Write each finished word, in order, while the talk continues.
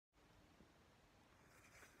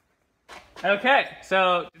Okay,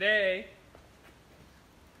 so today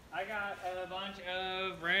I got a bunch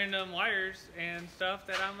of random wires and stuff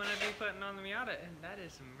that I'm gonna be putting on the Miata, and that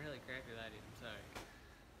is some really crappy lighting, I'm sorry.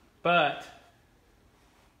 But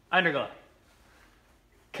underglow.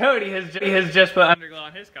 Cody has just put underglow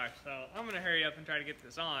on his car, so I'm gonna hurry up and try to get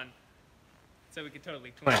this on so we can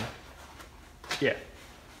totally twin. Yeah,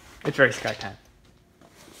 it's race car time.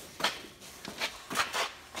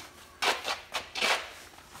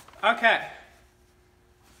 Okay.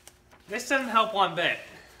 This doesn't help one bit.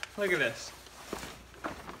 Look at this.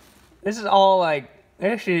 This is all like,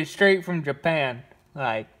 this is straight from Japan.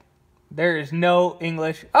 Like, there is no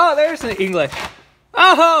English. Oh, there's the English.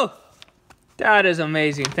 Oh! That is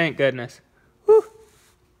amazing. Thank goodness. Whew.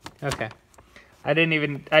 Okay. I didn't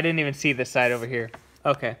even see this side over here.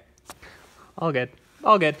 Okay. All good.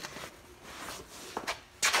 All good.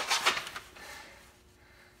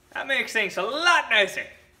 That makes things a lot nicer.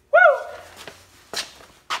 Woo!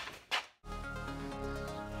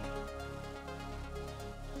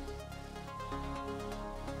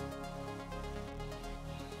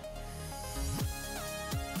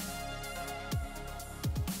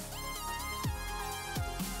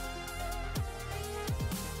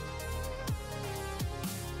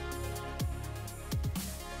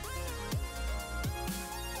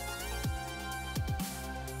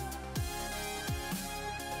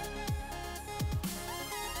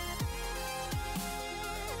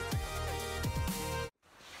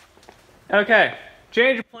 Okay,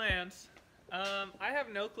 change of plans. I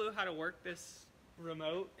have no clue how to work this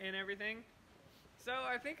remote and everything, so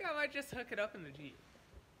I think I might just hook it up in the Jeep.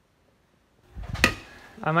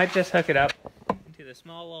 I might just hook it up into the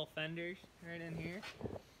small little fenders right in here,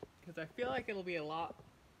 because I feel like it'll be a lot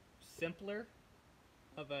simpler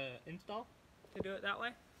of a install to do it that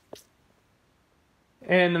way.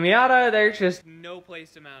 And the Miata, there's just no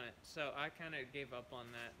place to mount it, so I kind of gave up on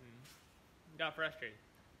that and got frustrated.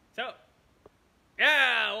 So,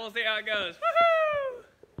 yeah, we'll see how it goes. Woohoo!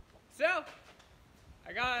 So,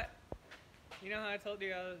 I got, you know how I told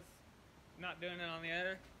you I was not doing it on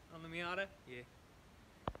the Miata? Yeah.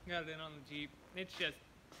 Got it on the Jeep. It's just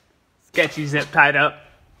sketchy zip tied up.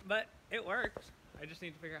 But it works. I just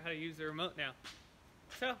need to figure out how to use the remote now.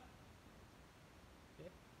 So, yeah.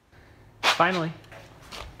 Finally.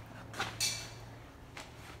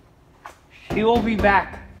 She will be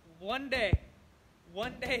back. One day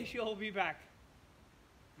she will be back.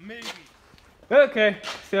 Maybe. Okay,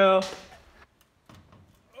 so.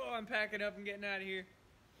 Oh, I'm packing up and getting out of here.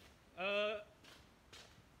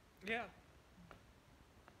 Yeah.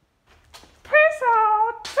 Peace out.